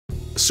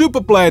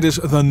Superplate is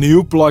the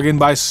new plugin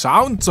by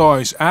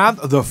Soundtoys and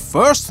the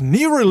first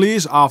new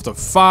release after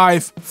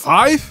five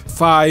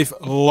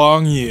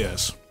long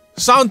years.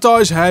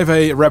 Soundtoys have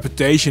a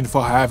reputation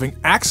for having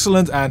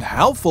excellent and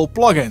helpful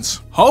plugins.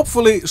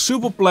 Hopefully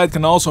Superplate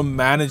can also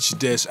manage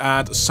this,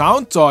 and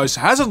Soundtoys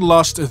hasn't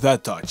lost their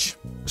touch.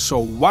 So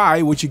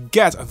why would you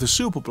get the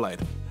Superplate?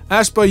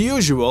 As per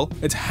usual,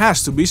 it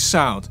has to be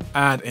sound,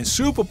 and in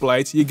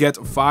Superplate you get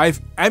 5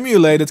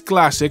 emulated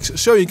classics,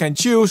 so you can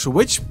choose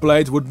which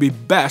plate would be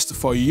best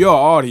for your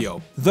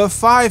audio. The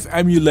 5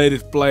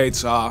 emulated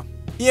plates are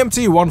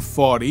EMT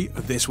 140,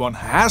 this one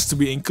has to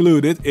be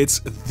included, it's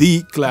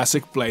the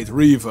classic plate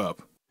reverb.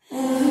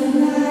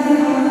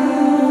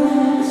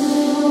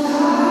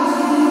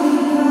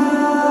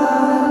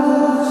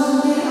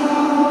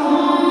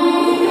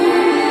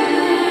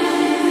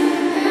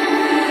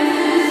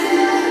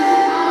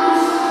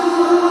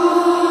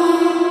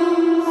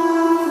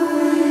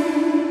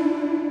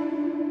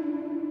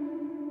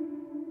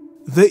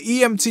 The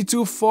EMT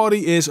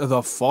 240 is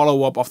the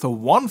follow-up of the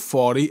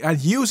 140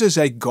 and uses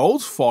a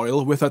gold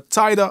foil with a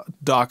tighter,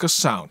 darker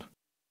sound.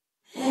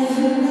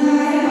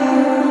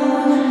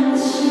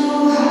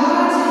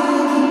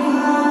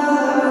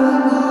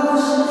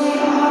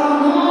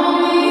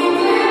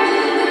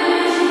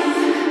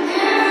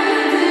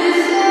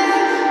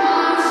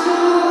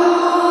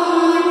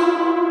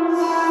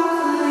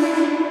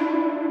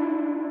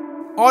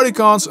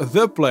 Audiothing's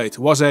The Plate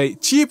was a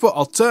cheaper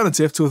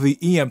alternative to the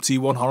EMT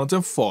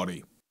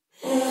 140.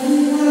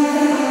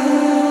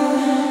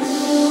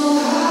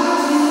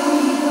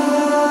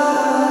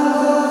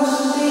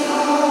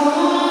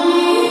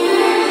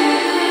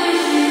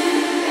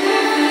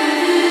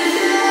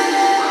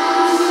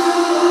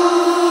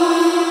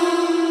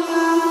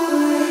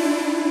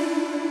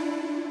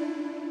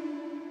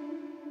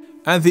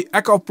 And the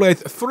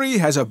EQuivocate 3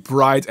 has a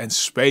bright and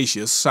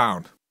spacious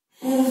sound.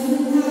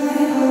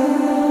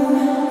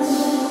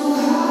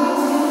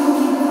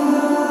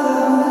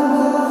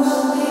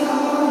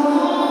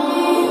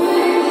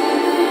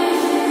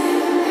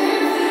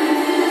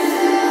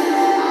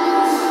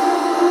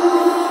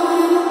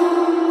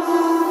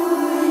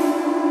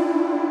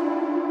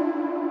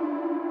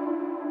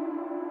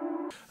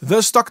 The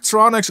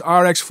Stocktronics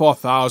RX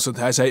 4000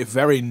 has a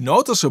very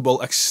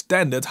noticeable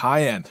extended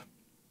high end.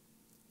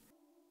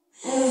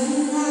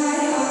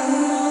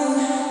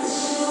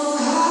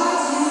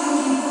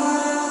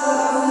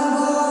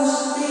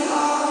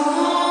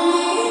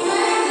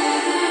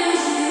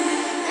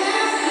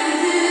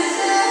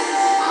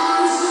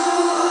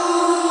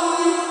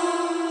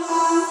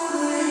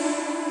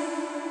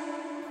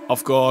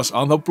 Of course,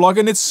 on the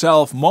plugin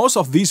itself, most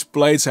of these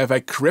plates have a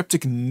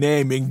cryptic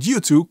naming due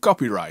to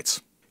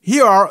copyrights.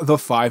 Here are the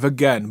 5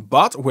 again,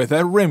 but with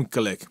a rim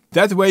click.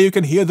 That way you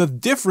can hear the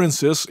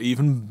differences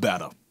even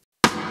better.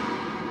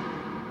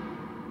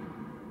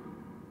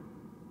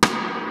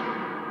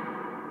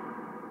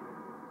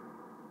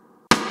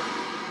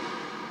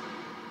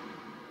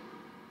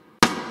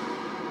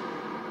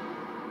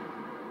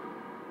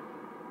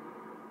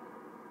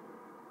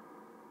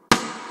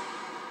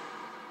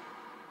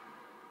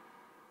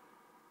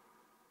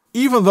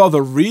 Even though the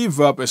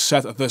reverb is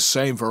set the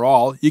same for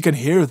all, you can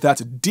hear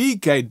that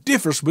decay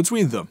differs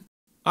between them.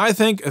 I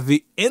think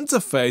the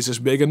interface is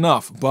big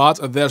enough,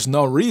 but there's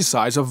no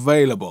resize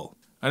available.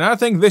 And I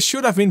think this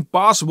should have been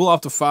possible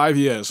after 5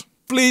 years.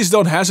 Please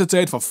don't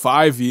hesitate for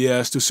 5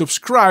 years to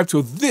subscribe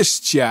to this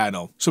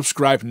channel.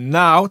 Subscribe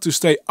now to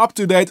stay up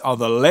to date on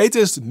the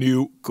latest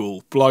new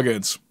cool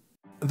plugins.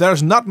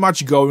 There's not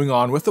much going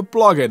on with the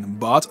plugin,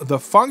 but the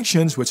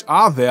functions which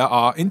are there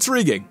are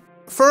intriguing.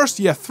 First,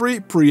 you have 3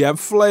 preamp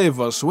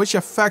flavors, which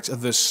affect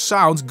the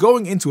sound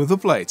going into the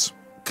plates.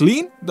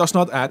 Clean does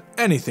not add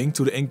anything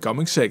to the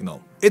incoming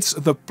signal. It's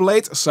the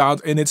plate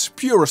sound in its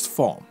purest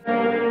form.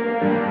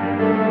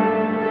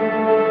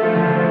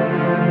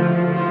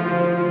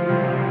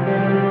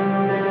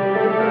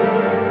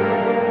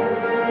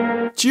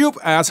 Tube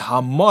adds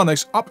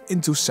harmonics up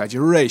into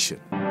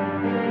saturation.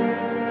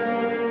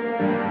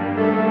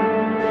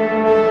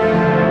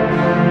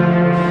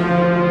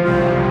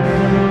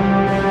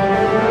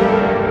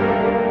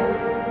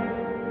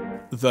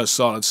 The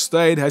solid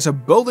state has a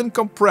built-in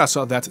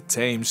compressor that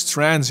tames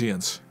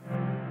transients.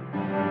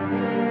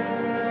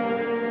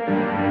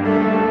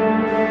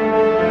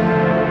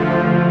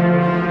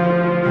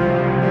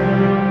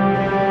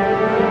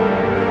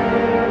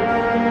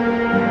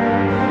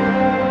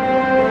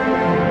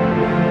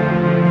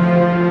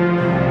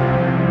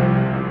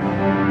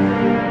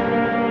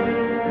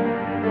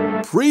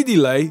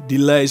 Pre-delay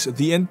delays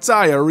the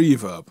entire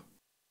reverb.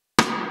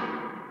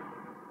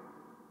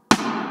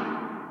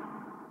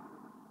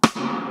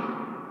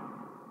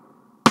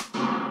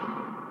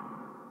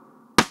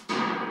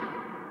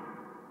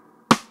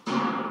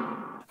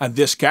 And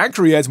this can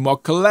create more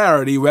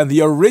clarity when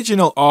the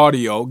original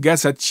audio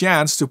gets a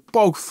chance to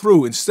poke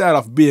through instead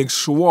of being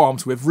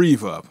swarmed with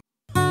reverb.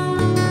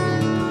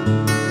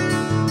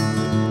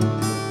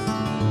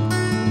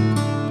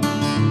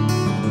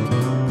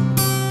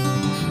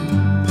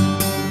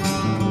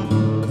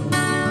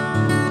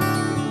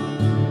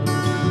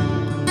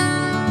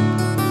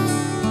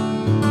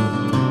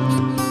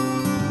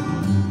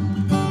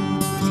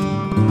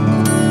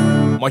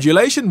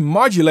 Modulation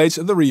modulates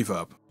the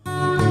reverb.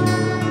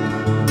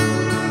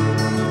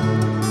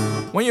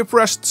 When you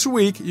press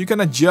tweak, you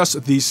can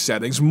adjust these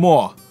settings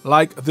more,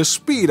 like the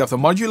speed of the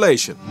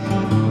modulation.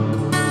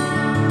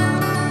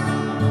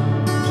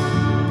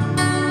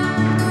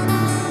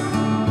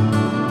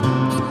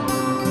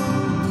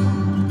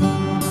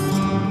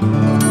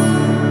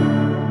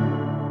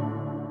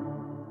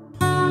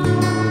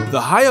 The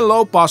high and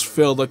low pass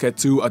filter get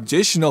 2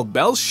 additional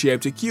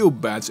bell-shaped EQ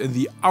bands in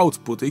the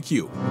output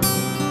EQ.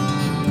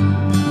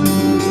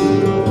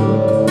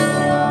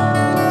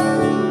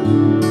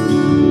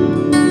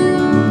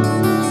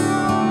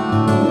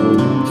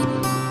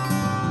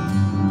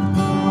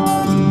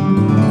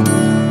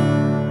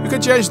 You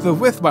can change the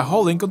width by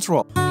holding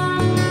Control.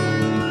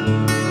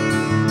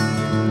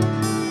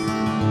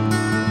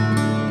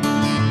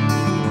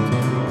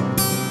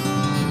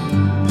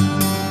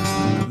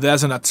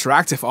 There's an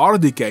attractive auto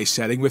decay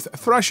setting with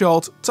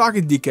threshold,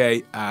 target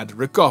decay and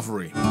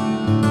recovery.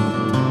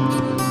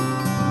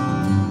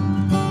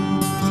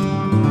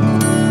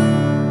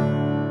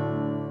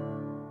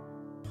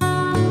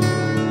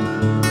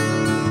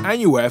 And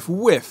you have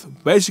width,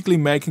 basically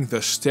making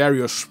the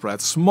stereo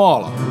spread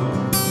smaller.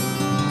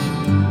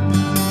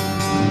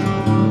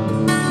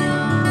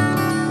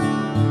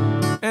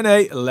 And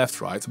a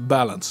left-right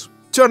balance.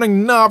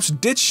 Turning knobs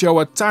did show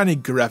a tiny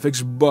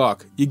graphics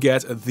bug. You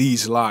get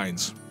these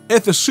lines.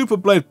 If the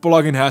Superplate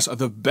plugin has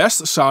the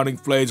best sounding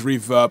plate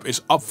reverb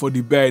is up for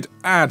debate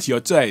and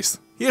your taste.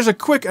 Here's a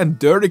quick and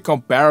dirty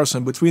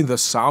comparison between the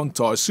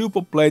Soundtoys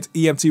Superplate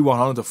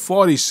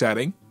EMT140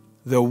 setting,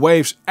 the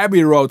Waves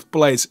Abbey Road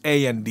plates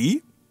A and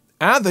D,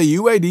 and the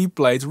UAD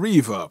plate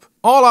reverb.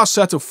 All are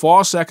set to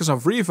 4 seconds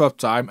of reverb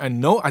time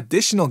and no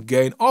additional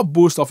gain or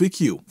boost of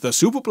EQ. The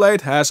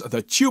Superplate has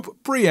the tube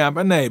preamp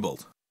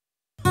enabled.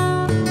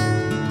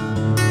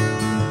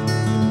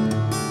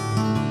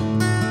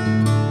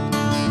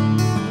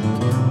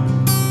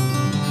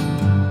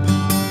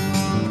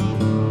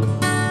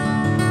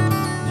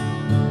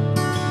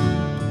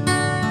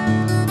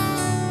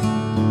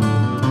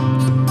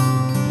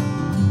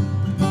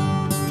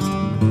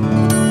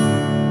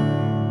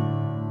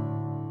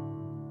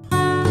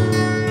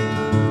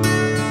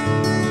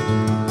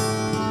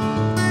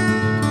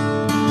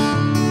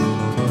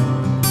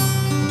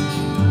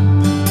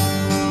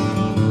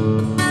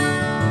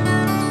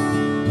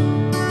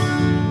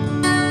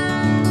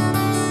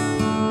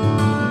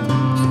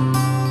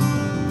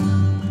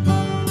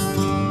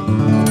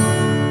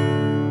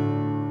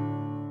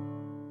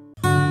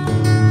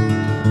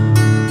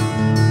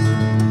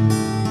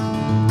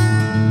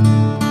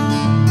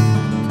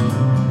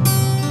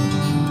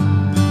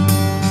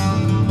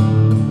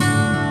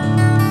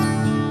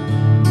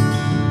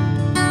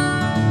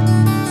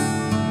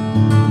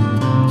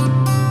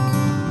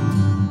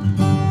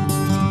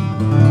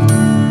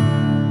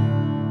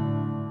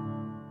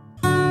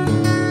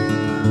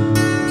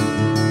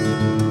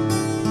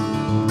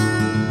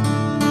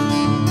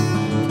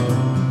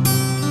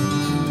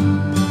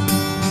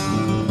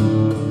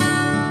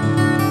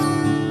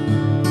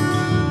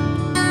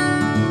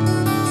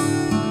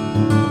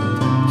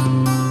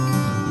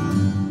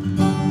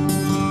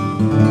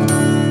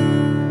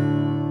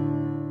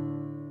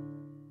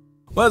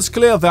 Well, it's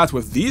clear that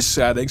with these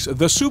settings,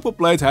 the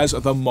Superplate has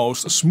the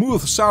most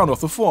smooth sound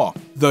of the 4.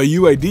 The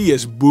UAD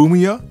is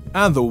boomier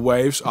and the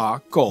waves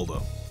are colder.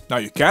 Now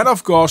you can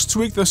of course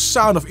tweak the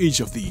sound of each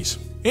of these.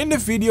 In the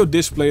video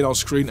displayed on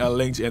screen and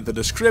linked in the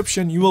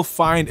description, you will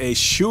find a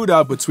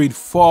shootout between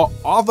 4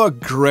 other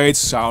great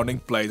sounding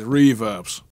plate reverbs.